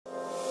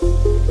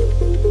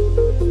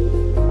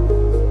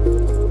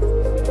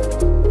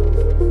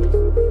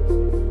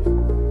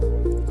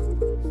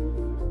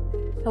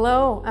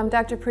Hello, I'm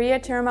Dr. Priya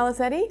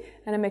Tirumalasetty,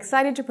 and I'm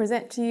excited to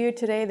present to you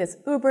today this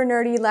uber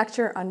nerdy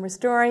lecture on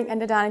restoring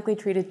endodontically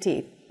treated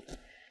teeth.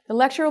 The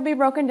lecture will be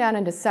broken down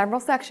into several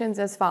sections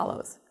as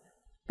follows: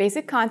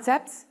 basic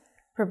concepts,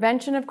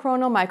 prevention of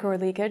coronal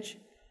microleakage,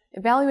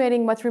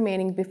 evaluating what's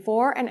remaining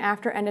before and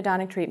after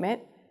endodontic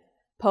treatment,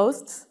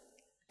 posts,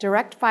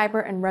 direct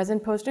fiber and resin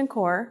post and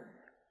core,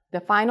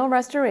 the final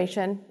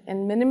restoration,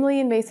 and minimally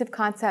invasive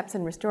concepts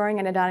in restoring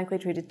endodontically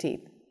treated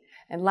teeth.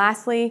 And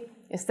lastly,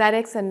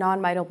 aesthetics and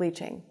non-mitral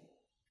bleaching.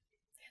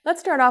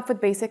 Let's start off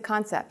with basic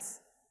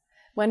concepts.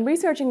 When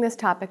researching this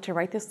topic to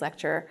write this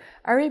lecture,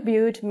 I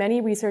reviewed many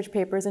research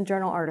papers and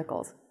journal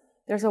articles.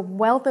 There's a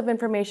wealth of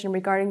information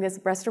regarding this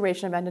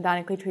restoration of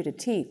endodontically treated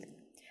teeth.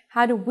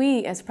 How do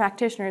we, as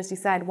practitioners,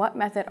 decide what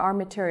method or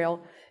material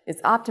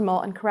is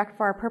optimal and correct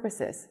for our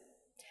purposes?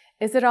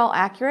 Is it all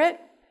accurate?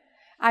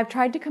 I've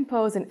tried to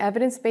compose an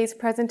evidence-based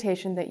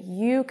presentation that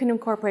you can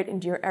incorporate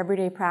into your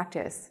everyday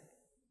practice.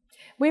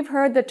 We've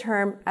heard the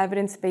term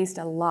evidence-based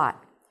a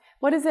lot.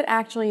 What does it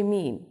actually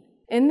mean?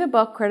 In the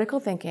book Critical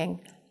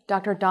Thinking,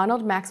 Dr.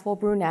 Donald Maxwell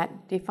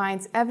Brunette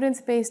defines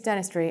evidence-based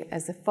dentistry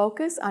as the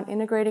focus on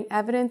integrating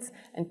evidence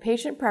and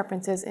patient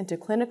preferences into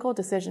clinical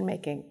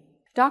decision-making.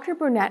 Dr.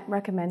 Brunette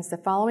recommends the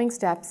following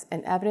steps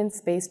in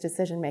evidence-based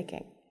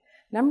decision-making.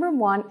 Number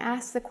 1,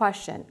 ask the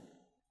question.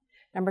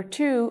 Number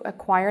 2,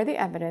 acquire the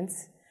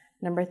evidence.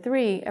 Number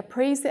 3,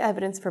 appraise the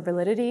evidence for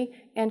validity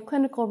and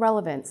clinical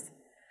relevance.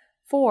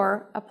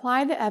 4,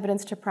 apply the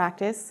evidence to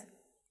practice.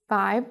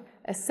 5,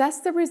 assess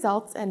the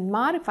results and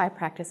modify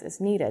practice as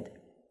needed.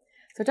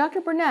 So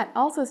Dr. Brunette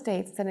also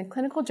states that in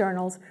clinical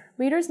journals,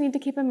 readers need to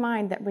keep in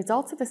mind that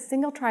results of a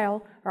single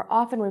trial are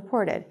often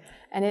reported,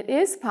 and it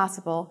is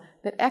possible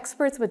that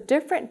experts with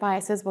different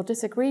biases will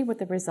disagree with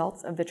the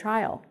results of the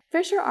trial.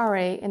 Fisher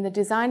R.A. in The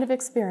Design of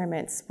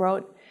Experiments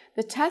wrote,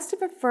 "The test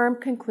of a firm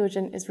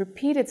conclusion is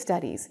repeated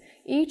studies,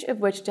 each of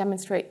which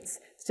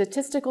demonstrates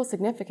statistical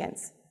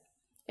significance."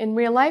 In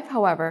real life,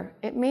 however,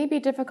 it may be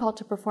difficult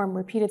to perform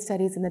repeated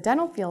studies in the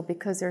dental field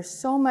because there's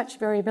so much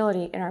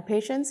variability in our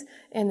patients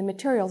and the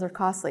materials are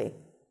costly.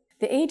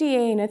 The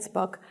ADA in its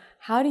book,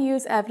 How to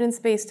Use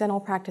Evidence-Based Dental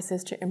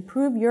Practices to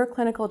Improve Your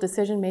Clinical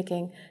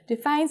Decision-Making,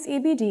 defines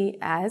EBD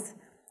as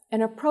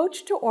an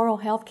approach to oral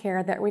health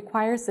care that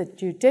requires the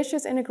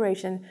judicious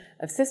integration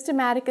of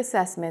systematic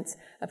assessments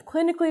of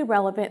clinically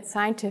relevant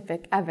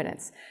scientific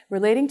evidence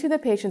relating to the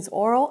patient's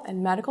oral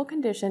and medical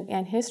condition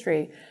and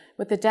history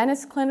with the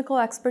dentist's clinical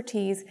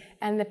expertise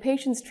and the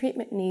patient's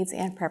treatment needs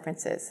and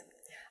preferences.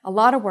 A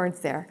lot of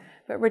words there,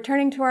 but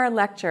returning to our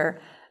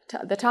lecture,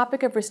 the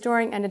topic of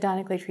restoring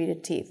endodontically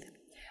treated teeth.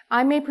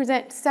 I may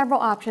present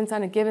several options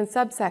on a given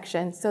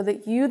subsection so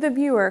that you, the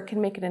viewer, can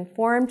make an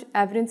informed,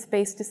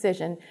 evidence-based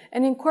decision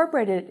and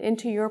incorporate it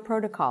into your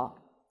protocol.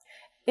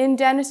 In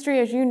dentistry,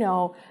 as you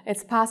know,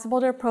 it's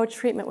possible to approach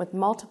treatment with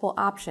multiple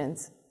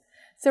options.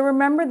 So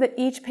remember that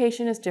each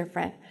patient is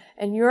different,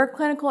 and your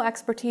clinical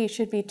expertise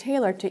should be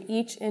tailored to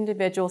each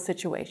individual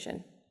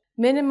situation.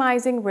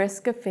 Minimizing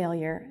risk of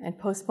failure and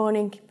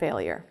postponing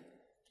failure.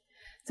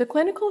 The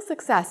clinical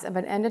success of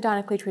an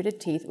endodontically treated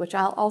teeth, which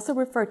I'll also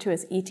refer to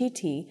as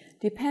ETT,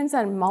 depends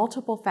on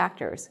multiple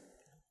factors.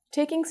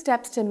 Taking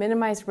steps to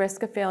minimize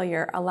risk of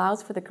failure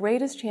allows for the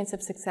greatest chance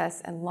of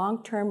success and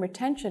long-term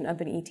retention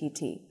of an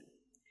ETT.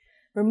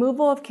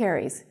 Removal of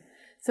caries.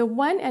 So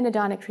when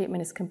endodontic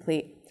treatment is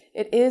complete,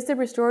 it is the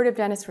restorative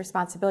dentist's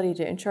responsibility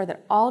to ensure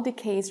that all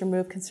decay is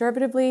removed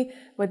conservatively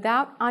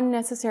without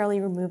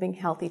unnecessarily removing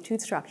healthy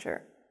tooth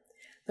structure.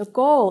 The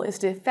goal is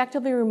to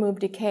effectively remove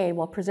decay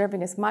while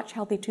preserving as much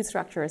healthy tooth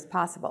structure as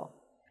possible.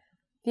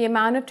 The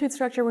amount of tooth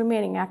structure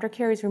remaining after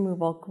caries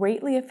removal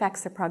greatly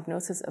affects the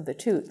prognosis of the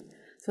tooth,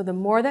 so the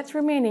more that's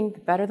remaining, the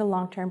better the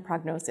long-term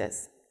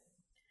prognosis.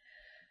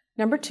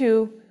 Number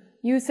 2,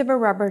 use of a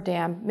rubber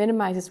dam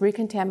minimizes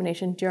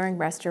recontamination during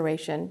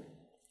restoration.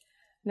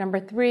 Number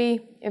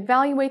 3,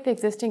 evaluate the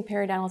existing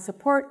periodontal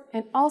support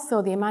and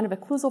also the amount of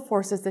occlusal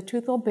forces the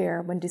tooth will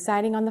bear when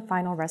deciding on the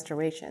final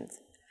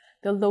restorations.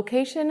 The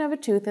location of a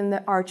tooth in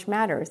the arch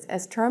matters,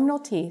 as terminal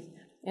teeth,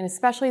 and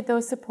especially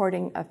those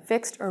supporting a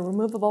fixed or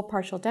removable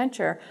partial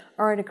denture,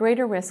 are at a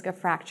greater risk of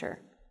fracture.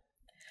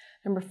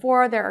 Number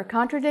 4, there are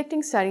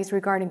contradicting studies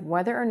regarding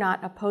whether or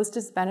not a post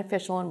is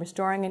beneficial in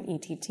restoring an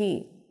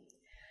ETT.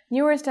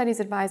 Newer studies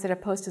advise that a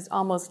post is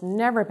almost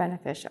never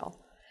beneficial.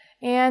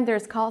 And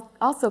there's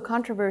also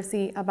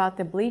controversy about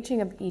the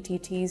bleaching of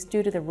ETTs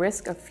due to the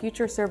risk of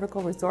future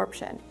cervical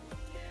resorption.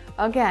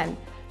 Again,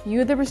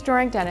 you, the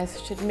restoring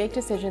dentist, should make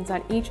decisions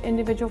on each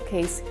individual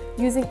case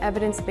using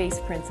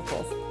evidence-based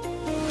principles.